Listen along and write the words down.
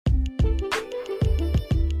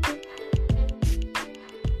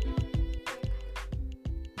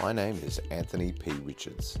My name is Anthony P.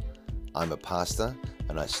 Richards. I'm a pastor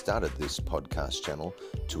and I started this podcast channel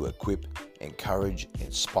to equip, encourage,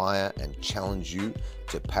 inspire and challenge you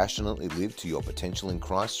to passionately live to your potential in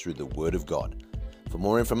Christ through the Word of God. For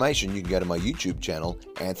more information, you can go to my YouTube channel,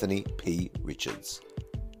 Anthony P. Richards.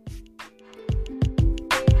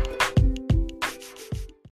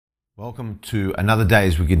 Welcome to another day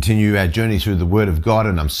as we continue our journey through the Word of God,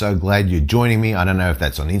 and I'm so glad you're joining me. I don't know if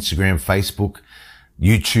that's on Instagram, Facebook,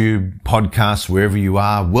 YouTube, podcasts, wherever you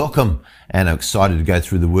are. Welcome, and I'm excited to go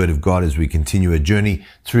through the Word of God as we continue a journey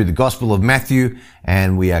through the Gospel of Matthew,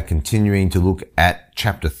 and we are continuing to look at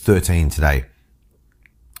chapter 13 today.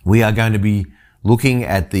 We are going to be looking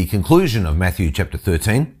at the conclusion of Matthew chapter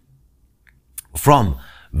 13 from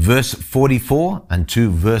verse 44 unto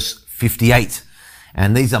verse 58.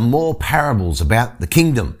 And these are more parables about the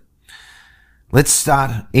kingdom. Let's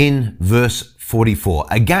start in verse 44.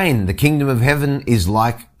 Again, the kingdom of heaven is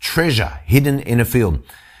like treasure hidden in a field,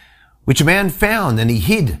 which a man found and he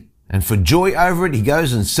hid. And for joy over it, he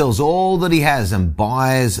goes and sells all that he has and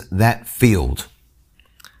buys that field.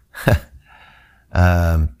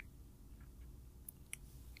 The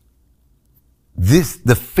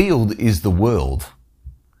field is the world.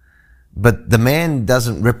 But the man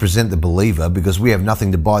doesn't represent the believer because we have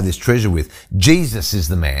nothing to buy this treasure with. Jesus is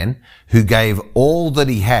the man who gave all that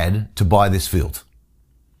he had to buy this field.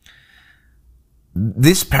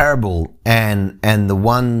 This parable and the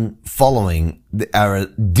one following are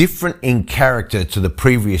different in character to the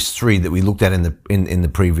previous three that we looked at in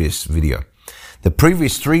the previous video. The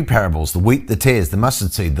previous three parables, the wheat, the tares, the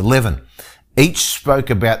mustard seed, the leaven, each spoke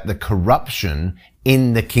about the corruption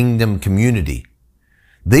in the kingdom community.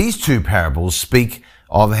 These two parables speak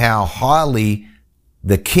of how highly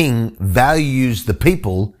the king values the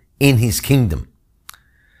people in his kingdom.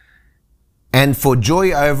 And for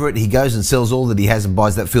joy over it, he goes and sells all that he has and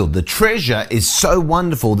buys that field. The treasure is so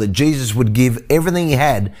wonderful that Jesus would give everything he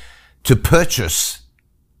had to purchase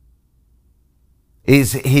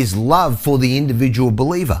is his love for the individual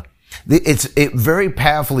believer. It very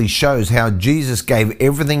powerfully shows how Jesus gave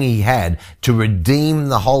everything he had to redeem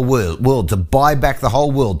the whole world, to buy back the whole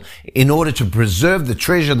world in order to preserve the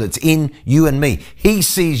treasure that's in you and me. He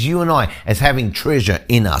sees you and I as having treasure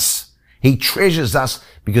in us. He treasures us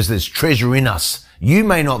because there's treasure in us. You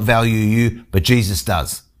may not value you, but Jesus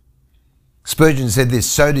does. Spurgeon said this,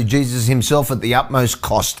 so did Jesus himself at the utmost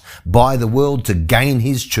cost buy the world to gain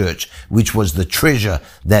his church, which was the treasure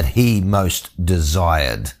that he most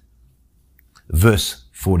desired. Verse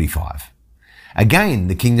 45. Again,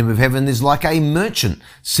 the kingdom of heaven is like a merchant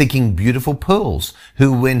seeking beautiful pearls,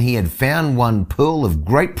 who when he had found one pearl of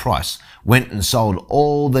great price, went and sold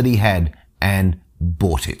all that he had and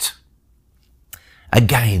bought it.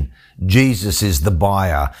 Again, Jesus is the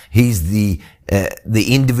buyer. He's the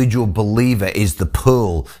individual believer is the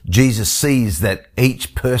pearl. Jesus sees that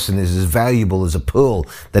each person is as valuable as a pearl,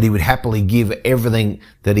 that he would happily give everything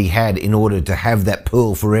that he had in order to have that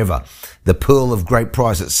pearl forever. The pearl of great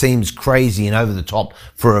price. It seems crazy and over the top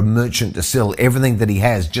for a merchant to sell everything that he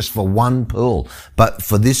has just for one pearl. But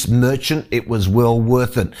for this merchant, it was well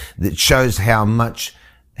worth it. That shows how much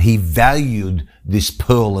he valued this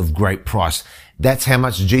pearl of great price. That's how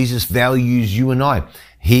much Jesus values you and I.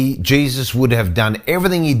 Jesus would have done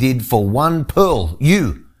everything he did for one pearl.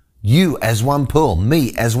 You as one pearl,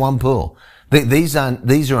 me as one pearl. These are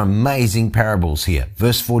amazing parables here.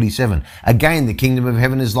 Verse 47. Again, the kingdom of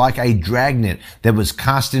heaven is like a dragnet that was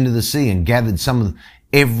cast into the sea and gathered some of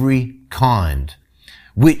every kind,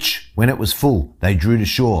 which, when it was full, they drew to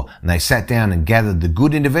shore, and they sat down and gathered the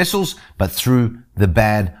good into vessels, but threw the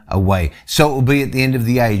bad away. So it will be at the end of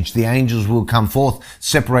the age. The angels will come forth,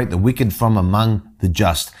 separate the wicked from among the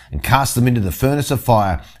just, and cast them into the furnace of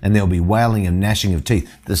fire, and there will be wailing and gnashing of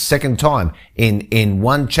teeth. The second time in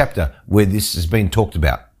one chapter where this has been talked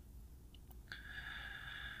about.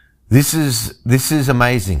 This is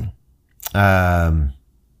amazing.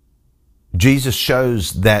 Jesus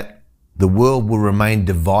shows that the world will remain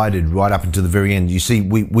divided right up until the very end. You see,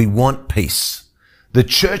 we want peace. The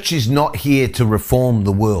church is not here to reform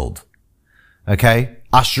the world, okay?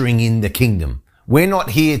 Ushering in the kingdom. We're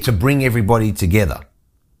not here to bring everybody together.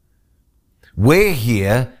 We're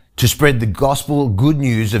here to spread the gospel good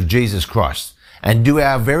news of Jesus Christ and do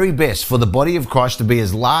our very best for the body of Christ to be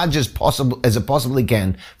as large as possible, as it possibly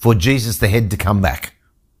can, for Jesus the head to come back.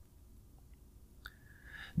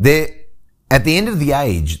 At the end of the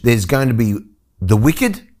age, there's going to be the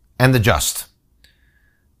wicked and the just.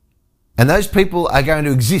 And those people are going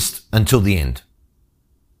to exist until the end,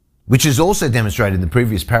 which is also demonstrated in the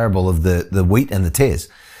previous parable of the wheat and the tares.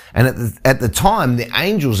 And at the time, the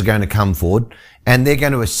angels are going to come forward and they're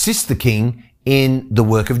going to assist the king in the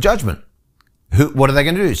work of judgment. What are they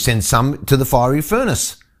going to do? Send some to the fiery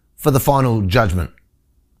furnace for the final judgment,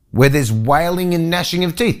 where there's wailing and gnashing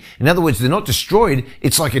of teeth. In other words, they're not destroyed.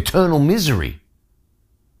 It's like eternal misery.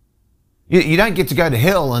 You don't get to go to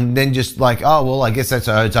hell and then just like, oh, well, I guess it's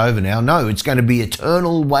over now. No, it's going to be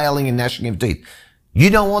eternal wailing and gnashing of teeth. You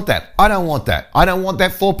don't want that. I don't want that. I don't want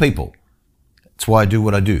that for people. That's why I do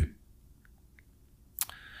what I do.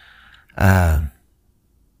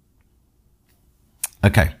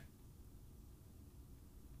 Okay.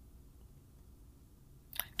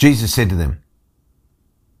 Jesus said to them,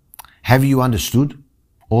 have you understood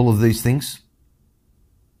all of these things?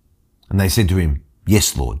 And they said to him,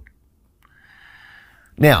 yes, Lord.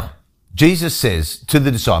 Now, Jesus says to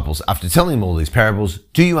the disciples, after telling them all these parables,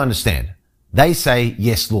 do you understand? They say,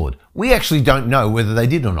 yes, Lord. We actually don't know whether they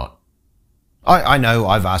did or not. I know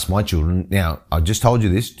I've asked my children, now, I just told you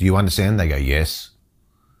this, do you understand? They go, yes.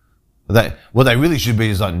 What they really should be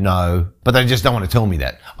is like, no, but they just don't want to tell me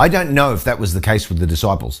that. I don't know if that was the case with the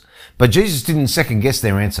disciples, but Jesus didn't second guess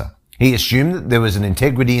their answer. He assumed that there was an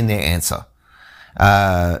integrity in their answer.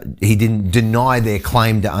 He didn't deny their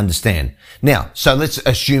claim to understand. Now, so let's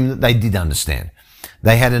assume that they did understand.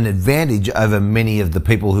 They had an advantage over many of the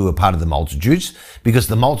people who were part of the multitudes because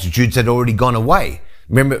the multitudes had already gone away.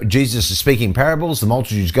 Remember, Jesus is speaking parables, the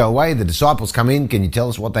multitudes go away, the disciples come in. Can you tell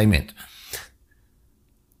us what they meant?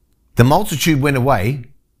 The multitude went away,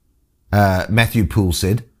 Matthew Poole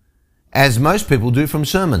said, as most people do from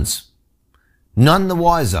sermons. None the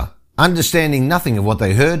wiser, understanding nothing of what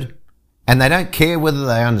they heard, and they don't care whether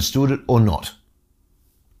they understood it or not.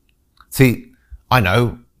 See, I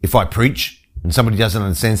know if I preach and somebody doesn't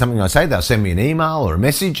understand something I say, they'll send me an email or a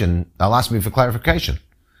message and they'll ask me for clarification.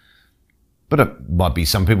 But it might be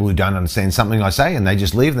some people who don't understand something I say and they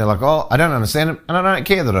just leave and they're like, oh, I don't understand it and I don't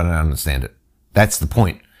care that I don't understand it. That's the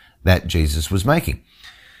point that Jesus was making.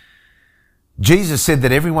 Jesus said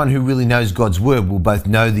that everyone who really knows God's word will both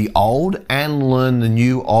know the old and learn the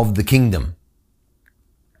new of the kingdom.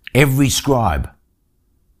 Every scribe.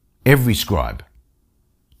 In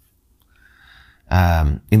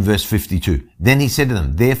verse 52. Then he said to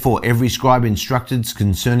them, therefore every scribe instructed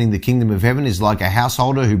concerning the kingdom of heaven is like a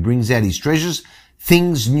householder who brings out his treasures,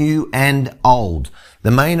 things new and old.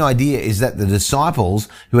 The main idea is that the disciples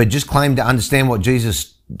who had just claimed to understand what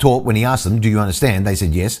Jesus taught when he asked them, do you understand? They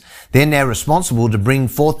said yes. They're now responsible to bring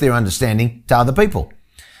forth their understanding to other people,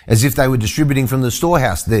 as if they were distributing from the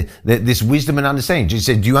storehouse this wisdom and understanding. Jesus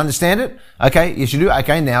said, do you understand it? Okay, yes you do.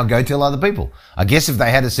 Okay, now go tell other people. I guess if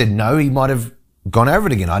they had said no, he might have gone over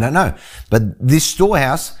it again. I don't know. But this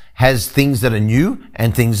storehouse has things that are new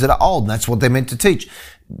and things that are old. And that's what they're meant to teach.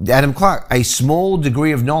 Adam Clark, a small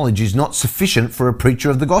degree of knowledge is not sufficient for a preacher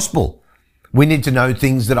of the gospel. We need to know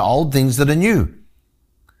things that are old, things that are new.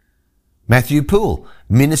 Matthew Poole,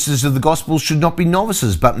 ministers of the gospel should not be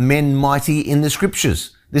novices, but men mighty in the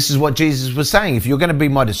scriptures. This is what Jesus was saying. If you're going to be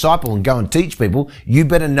my disciple and go and teach people, you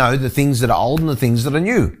better know the things that are old and the things that are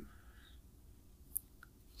new.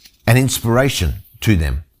 An inspiration to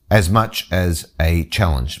them as much as a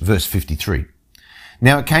challenge. Verse 53.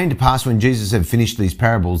 Now it came to pass when Jesus had finished these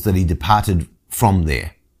parables that he departed from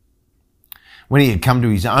there. When he had come to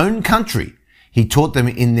his own country, he taught them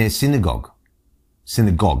in their synagogue,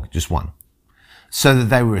 just one, so that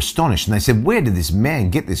they were astonished. And they said, where did this man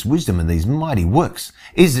get this wisdom and these mighty works?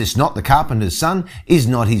 Is this not the carpenter's son? Is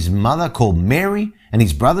not his mother called Mary, and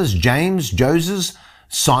his brothers James, Joseph,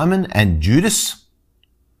 Simon, and Judas?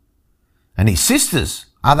 And his sisters,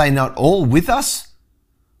 are they not all with us?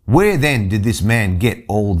 Where then did this man get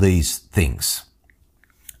all these things?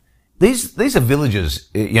 These are villages.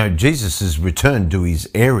 Jesus has returned to his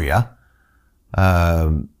area,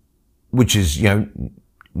 which is,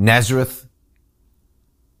 Nazareth,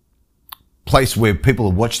 place where people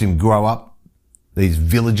have watched him grow up. These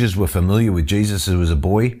villagers were familiar with Jesus as he was a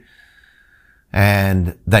boy,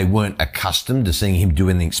 and they weren't accustomed to seeing him do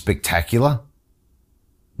anything spectacular,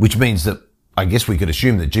 which means that I guess we could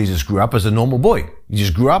assume that Jesus grew up as a normal boy. He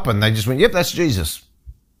just grew up and they just went, yep, that's Jesus.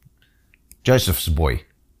 Joseph's boy.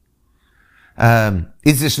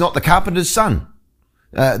 Is this not the carpenter's son?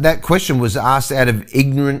 That question was asked out of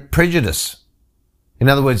ignorant prejudice. In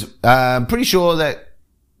other words, I'm pretty sure that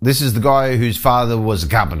this is the guy whose father was a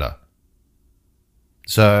carpenter.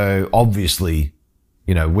 So obviously,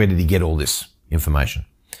 where did he get all this information?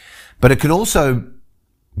 But it could also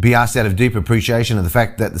be asked out of deep appreciation of the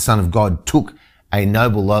fact that the Son of God took a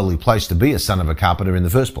noble, lowly place to be a son of a carpenter in the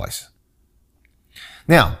first place.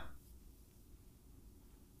 Now,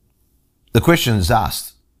 the question is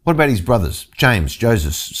asked, What about his brothers? James,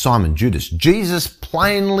 Joseph, Simon, Judas. Jesus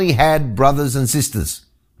plainly had brothers and sisters.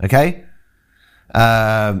 Okay?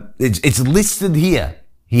 It's listed here.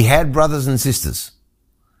 He had brothers and sisters.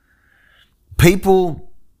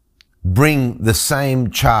 People bring the same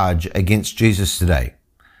charge against Jesus today.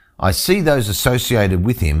 I see those associated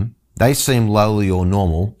with him. They seem lowly or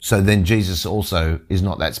normal. So then Jesus also is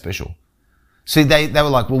not that special. See, they were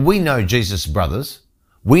like, well, we know Jesus' brothers.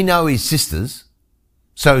 We know his sisters.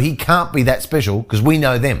 So he can't be that special because we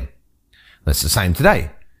know them. That's the same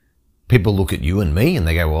today. People look at you and me and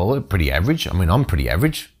they go, well, we're pretty average. I mean, I'm pretty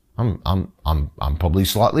average. I'm probably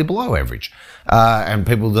slightly below average. And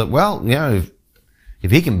people that, well, you know,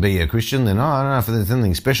 if he can be a Christian, then I don't know if there's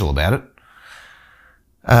anything special about it.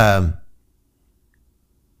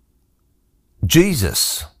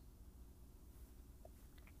 Jesus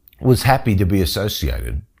was happy to be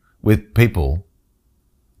associated with people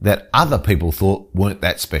that other people thought weren't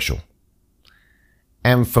that special.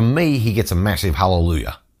 And for me, he gets a massive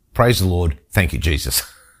hallelujah. Praise the Lord. Thank you, Jesus.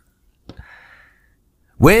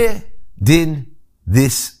 Where did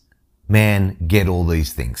this man get all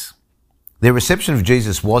these things? Their reception of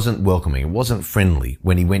Jesus wasn't welcoming. It wasn't friendly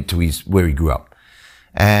when he went to where he grew up.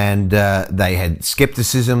 And they had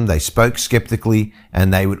skepticism. They spoke skeptically,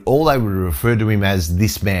 and they would refer to him as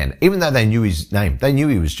this man, even though they knew his name. They knew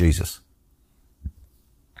he was Jesus.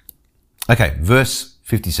 Okay, verse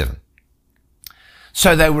 57.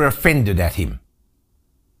 So they were offended at him.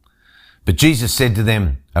 But Jesus said to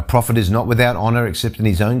them, a prophet is not without honor except in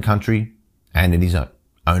his own country and in his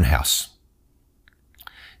own house.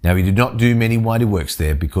 Now he did not do many mighty works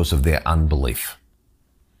there because of their unbelief.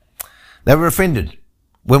 They were offended.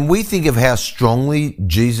 When we think of how strongly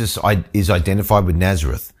Jesus is identified with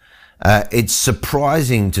Nazareth, it's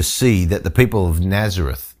surprising to see that the people of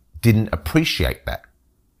Nazareth didn't appreciate that.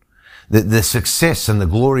 The success and the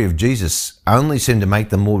glory of Jesus only seemed to make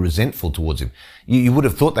them more resentful towards him. You would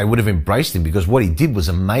have thought they would have embraced him because what he did was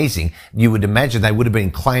amazing. You would imagine they would have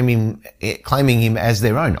been claiming him as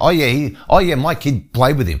their own. Oh yeah, my kid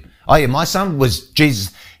played with him. Oh yeah, my son was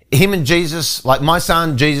Jesus. Him and Jesus, like my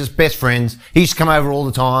son, Jesus, best friends. He used to come over all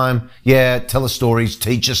the time. Yeah, tell us stories,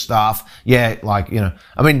 teach us stuff. Yeah, like, you know,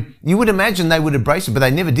 I mean, you would imagine they would embrace him, but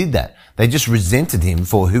they never did that. They just resented him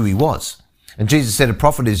for who he was. And Jesus said a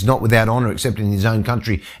prophet is not without honor except in his own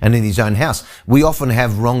country and in his own house. We often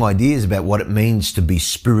have wrong ideas about what it means to be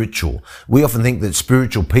spiritual. We often think that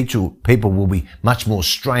spiritual people will be much more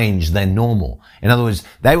strange than normal. In other words,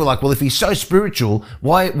 they were like, well, if he's so spiritual,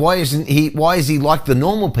 why is he like the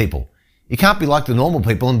normal people? You can't be like the normal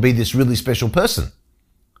people and be this really special person.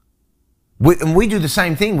 We do the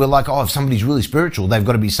same thing. We're like, oh, if somebody's really spiritual, they've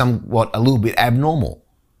got to be somewhat a little bit abnormal.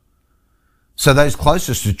 So those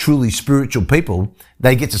closest to truly spiritual people,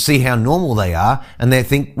 they get to see how normal they are, and they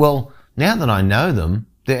think, well, now that I know them,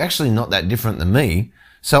 they're actually not that different than me,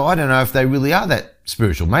 so I don't know if they really are that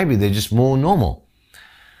spiritual. Maybe they're just more normal.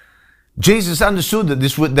 Jesus understood that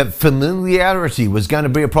that familiarity was going to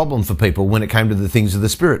be a problem for people when it came to the things of the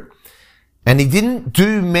Spirit. And he didn't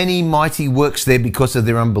do many mighty works there because of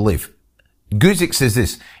their unbelief. Guzik says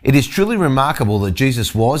this, it is truly remarkable that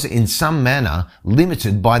Jesus was, in some manner,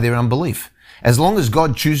 limited by their unbelief. As long as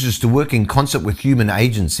God chooses to work in concert with human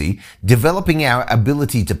agency, developing our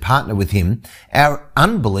ability to partner with him, our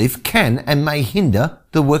unbelief can and may hinder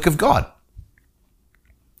the work of God.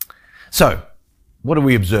 So, what do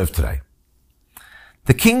we observe today?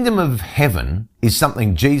 The kingdom of heaven is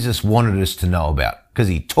something Jesus wanted us to know about because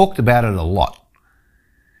he talked about it a lot.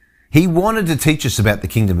 He wanted to teach us about the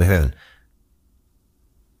kingdom of heaven.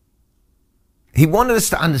 He wanted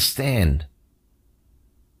us to understand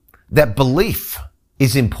that belief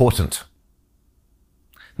is important.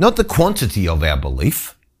 Not the quantity of our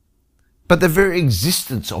belief, but the very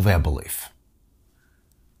existence of our belief.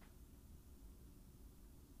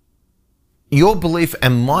 Your belief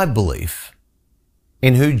and my belief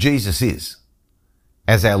in who Jesus is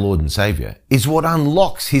as our Lord and Savior is what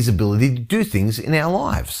unlocks his ability to do things in our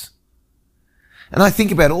lives. And I think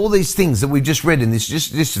about all these things that we've just read in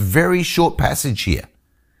this very short passage here.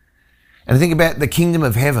 And I think about the kingdom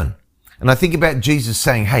of heaven. And I think about Jesus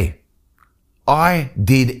saying, hey, I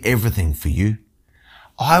did everything for you.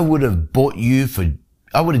 I would have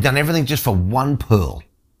done everything just for one pearl.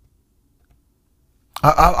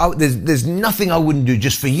 There's nothing I wouldn't do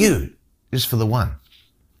just for you, just for the one.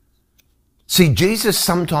 See, Jesus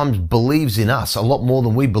sometimes believes in us a lot more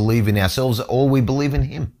than we believe in ourselves or we believe in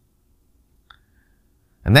him.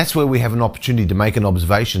 And that's where we have an opportunity to make an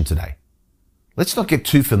observation today. Let's not get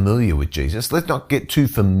too familiar with Jesus. Let's not get too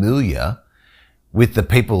familiar with the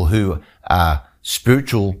people who are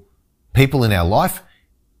spiritual people in our life.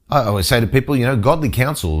 I always say to people, godly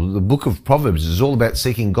counsel, the book of Proverbs is all about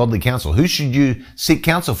seeking godly counsel. Who should you seek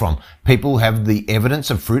counsel from? People who have the evidence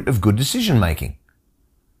of fruit of good decision making.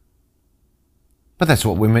 But that's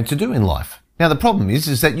what we're meant to do in life. Now, the problem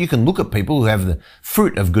is that you can look at people who have the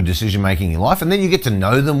fruit of good decision making in life, and then you get to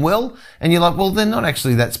know them well, and you're like, well, they're not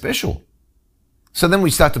actually that special. So then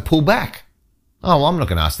we start to pull back. Oh, well, I'm not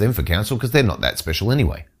going to ask them for counsel because they're not that special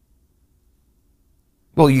anyway.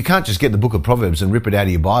 Well, you can't just get the book of Proverbs and rip it out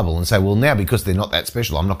of your Bible and say, well, now because they're not that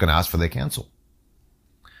special, I'm not going to ask for their counsel.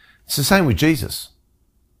 It's the same with Jesus.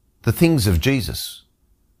 The things of Jesus.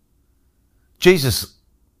 Jesus,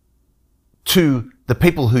 to the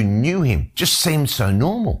people who knew him, just seemed so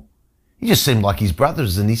normal. He just seemed like his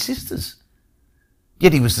brothers and his sisters.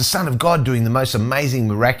 Yet he was the Son of God doing the most amazing,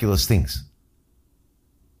 miraculous things.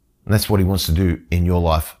 And that's what he wants to do in your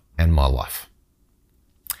life and my life.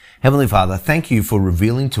 Heavenly Father, thank you for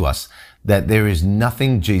revealing to us that there is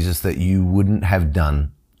nothing, Jesus, that you wouldn't have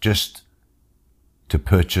done just to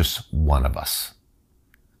purchase one of us.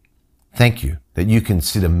 Thank you that you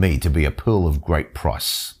consider me to be a pearl of great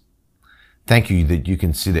price. Thank you that you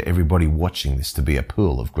consider everybody watching this to be a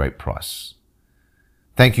pearl of great price.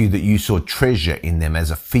 Thank you that you saw treasure in them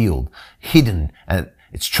as a field, hidden, and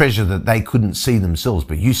it's treasure that they couldn't see themselves,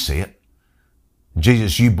 but you see it.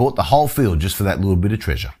 Jesus, you bought the whole field just for that little bit of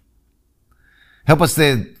treasure. Help us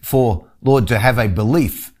therefore, Lord, to have a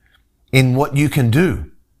belief in what you can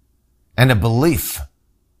do and a belief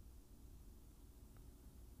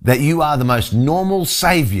that you are the most normal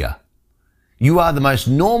Savior. You are the most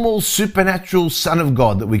normal supernatural Son of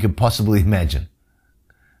God that we could possibly imagine.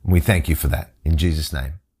 And we thank you for that. In Jesus'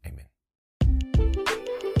 name, amen.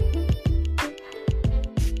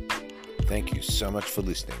 Thank you so much for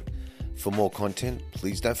listening. For more content,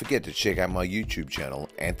 please don't forget to check out my YouTube channel,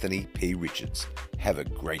 Anthony P. Richards. Have a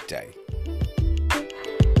great day.